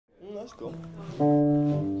That's cool.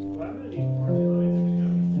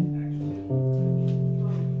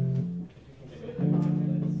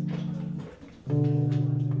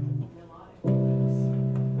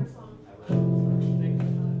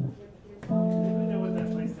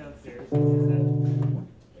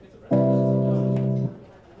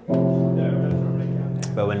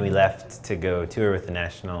 But when we left to go tour with the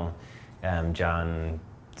National, John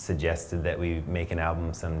suggested that we make an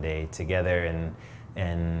album someday together,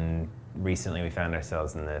 and recently we found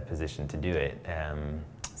ourselves in the position to do it.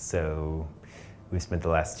 So we spent the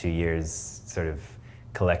last 2 years sort of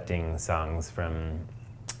collecting songs from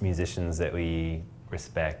musicians that we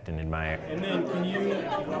respect and admire. And then can you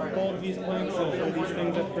hold these planks and hold these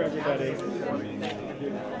things up for everybody?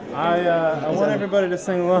 I want everybody to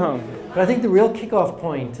sing along. But I think the real kickoff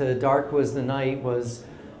point to Dark Was the Night was,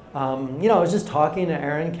 you know, I was just talking to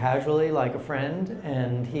Aaron casually like a friend,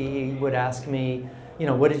 and he would ask me, you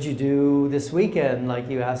know, what did you do this weekend? Like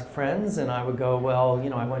you ask friends, and I would go, well, you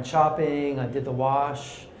know, I went shopping, I did the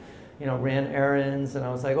wash, you know, ran errands, and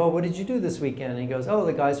I was like, oh, what did you do this weekend? And he goes, oh,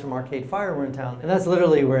 the guys from Arcade Fire were in town. And that's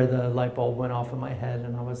literally where the light bulb went off in my head,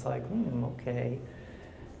 and I was like, okay.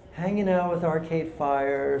 Hanging out with Arcade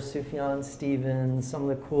Fire, Sufjan Stevens, some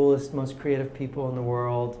of the coolest, most creative people in the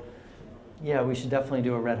world. Yeah, we should definitely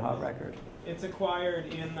do a Red Hot record. It's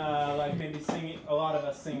acquired in like maybe singing, a lot of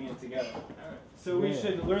us singing it together. So we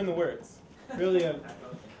should learn the words. Really a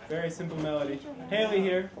very simple melody. Haley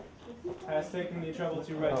here has taken the trouble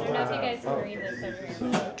to write. I don't know if you guys can read this over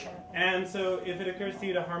here. And so if it occurs to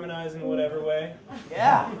you to harmonize in whatever way,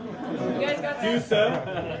 Yeah. You guys got do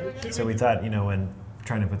that? so. So we thought, you know, when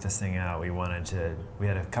trying to put this thing out, we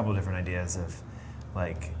had a couple different ideas of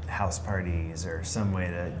like house parties or some way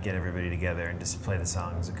to get everybody together and just play the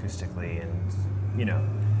songs acoustically and, you know,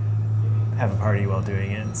 have a party while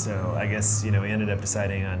doing it. So I guess, you know, we ended up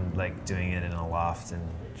deciding on like doing it in a loft and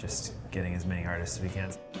just getting as many artists as we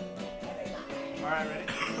can. All right, ready?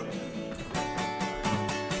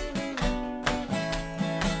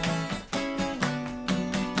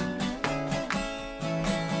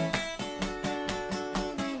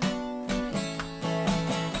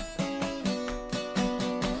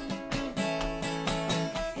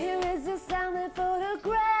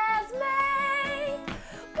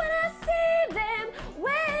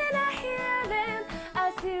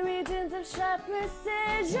 Sharp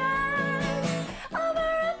precision,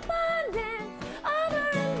 overabundance,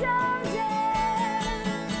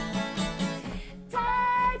 overindulgence,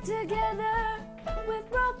 tied together with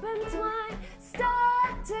rope and twine,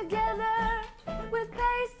 stuck together with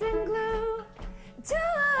paste and glue,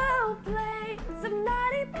 two plates of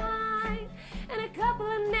knotty pine and a couple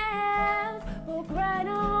of nails poke right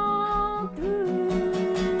on through.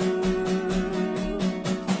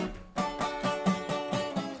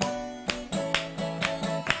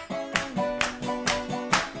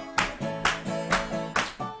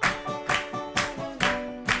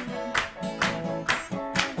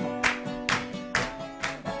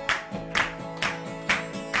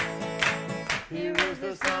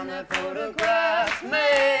 Photographs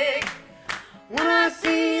make. When I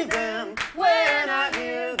see them, when I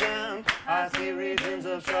hear them, I see regions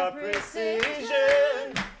of sharp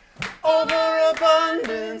precision,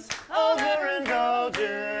 overabundance,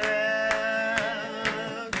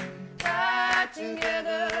 overindulgence, tied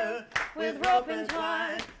together with rope and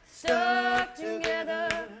twine, stuck together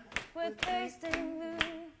with paste and glue,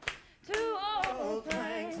 two old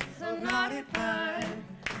planks of knotty pine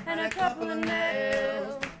and a couple of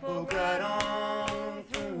nails poke right on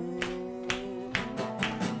through.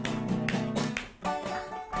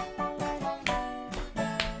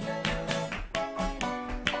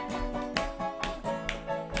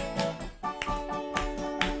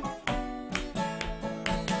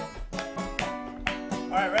 All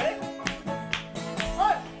right, ready?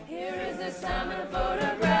 Here is the sound of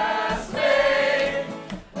photographs made.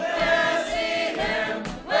 When I see them,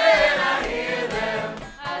 when I hear them,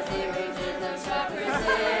 I see regions of sharp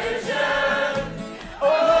precision,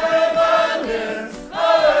 Overabundance,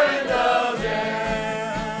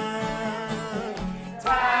 overindulgence,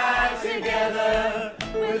 tied together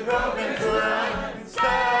with rope and twine,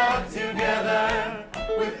 stuck together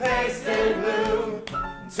with paste and glue,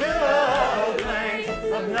 two old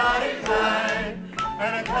planks of knotty pine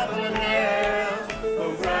and a couple of nails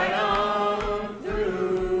go right on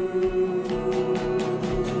through.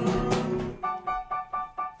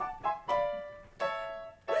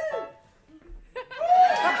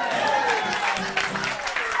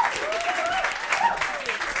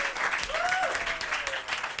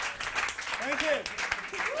 Thank you.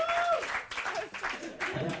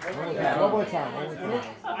 One more time.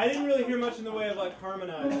 I I didn't really hear much in the way of like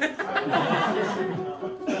harmonizing.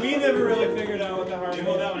 We never really figured out what the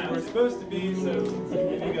harmonies were supposed to be, so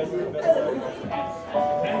maybe you guys are the best.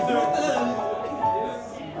 And so,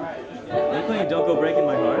 Are you playing Don't Go Breaking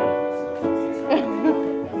My Heart?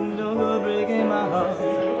 Don't go breaking my heart.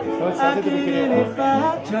 So it sounds like the beginning of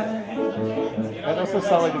that also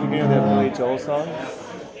sounds like the beginning of that Billy Joel song.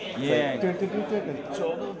 Yeah. Like,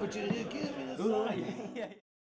 Joel, but you didn't give me the song. Yeah.